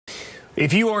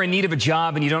If you are in need of a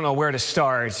job and you don't know where to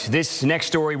start, this next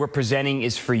story we're presenting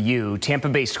is for you. Tampa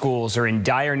Bay schools are in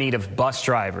dire need of bus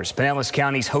drivers. Pinellas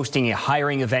County is hosting a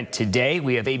hiring event today.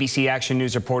 We have ABC Action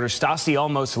News reporter Stassi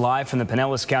almost live from the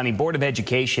Pinellas County Board of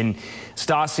Education.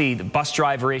 Stassi, the bus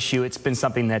driver issue, it's been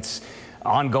something that's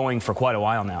ongoing for quite a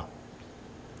while now.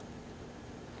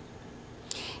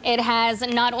 It has,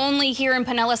 not only here in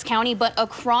Pinellas County, but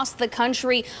across the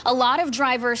country. A lot of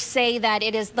drivers say that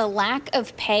it is the lack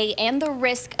of pay and the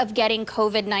risk of getting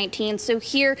COVID-19. So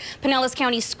here, Pinellas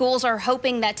County schools are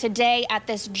hoping that today at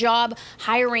this job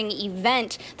hiring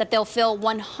event that they'll fill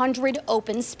 100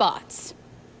 open spots.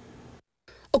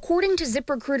 According to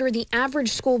ZipRecruiter, the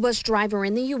average school bus driver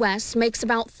in the U.S. makes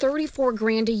about $34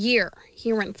 grand a year.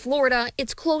 Here in Florida,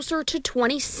 it's closer to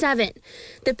 $27.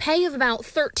 The pay of about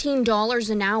 $13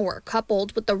 an hour,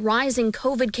 coupled with the rising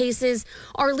COVID cases,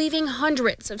 are leaving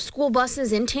hundreds of school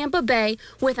buses in Tampa Bay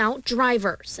without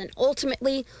drivers, and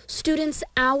ultimately, students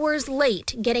hours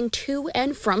late getting to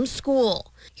and from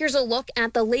school. Here's a look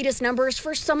at the latest numbers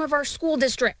for some of our school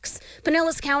districts.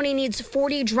 Pinellas County needs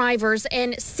 40 drivers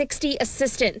and 60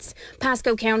 assistants.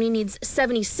 Pasco County needs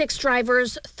 76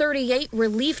 drivers, 38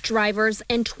 relief drivers,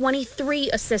 and 23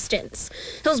 assistants.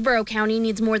 Hillsborough County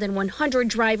needs more than 100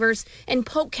 drivers, and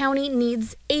Polk County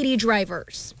needs 80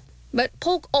 drivers. But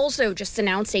Polk also just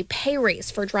announced a pay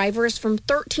raise for drivers from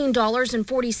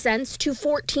 $13.40 to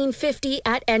 $14.50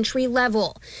 at entry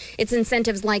level. It's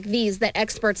incentives like these that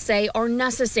experts say are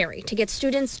necessary to get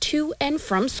students to and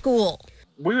from school.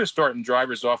 We were starting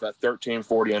drivers off at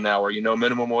 $13.40 an hour. You know,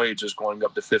 minimum wage is going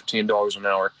up to $15 an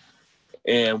hour.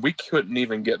 And we couldn't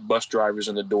even get bus drivers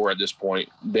in the door at this point.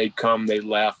 They'd come, they'd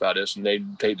laugh at us, and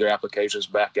they'd take their applications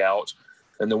back out.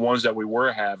 And the ones that we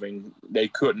were having, they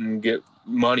couldn't get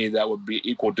money that would be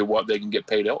equal to what they can get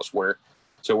paid elsewhere.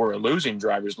 So we're losing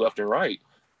drivers left and right.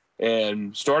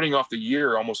 And starting off the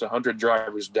year, almost 100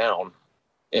 drivers down.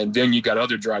 And then you got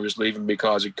other drivers leaving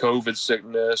because of COVID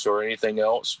sickness or anything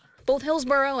else. Both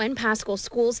Hillsborough and Pasco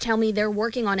schools tell me they're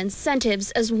working on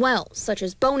incentives as well, such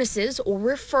as bonuses or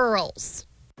referrals.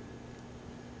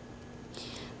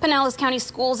 Pinellas County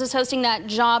Schools is hosting that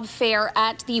job fair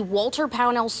at the Walter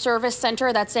Pownell Service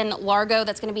Center that's in Largo.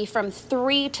 That's going to be from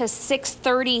 3 to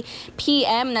 6:30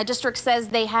 p.m. The district says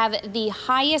they have the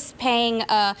highest paying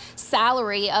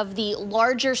salary of the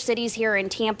larger cities here in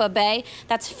Tampa Bay.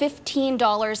 That's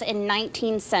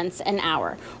 $15.19 an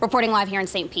hour. Reporting live here in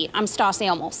St. Pete, I'm Stassi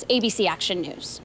Almos, ABC Action News.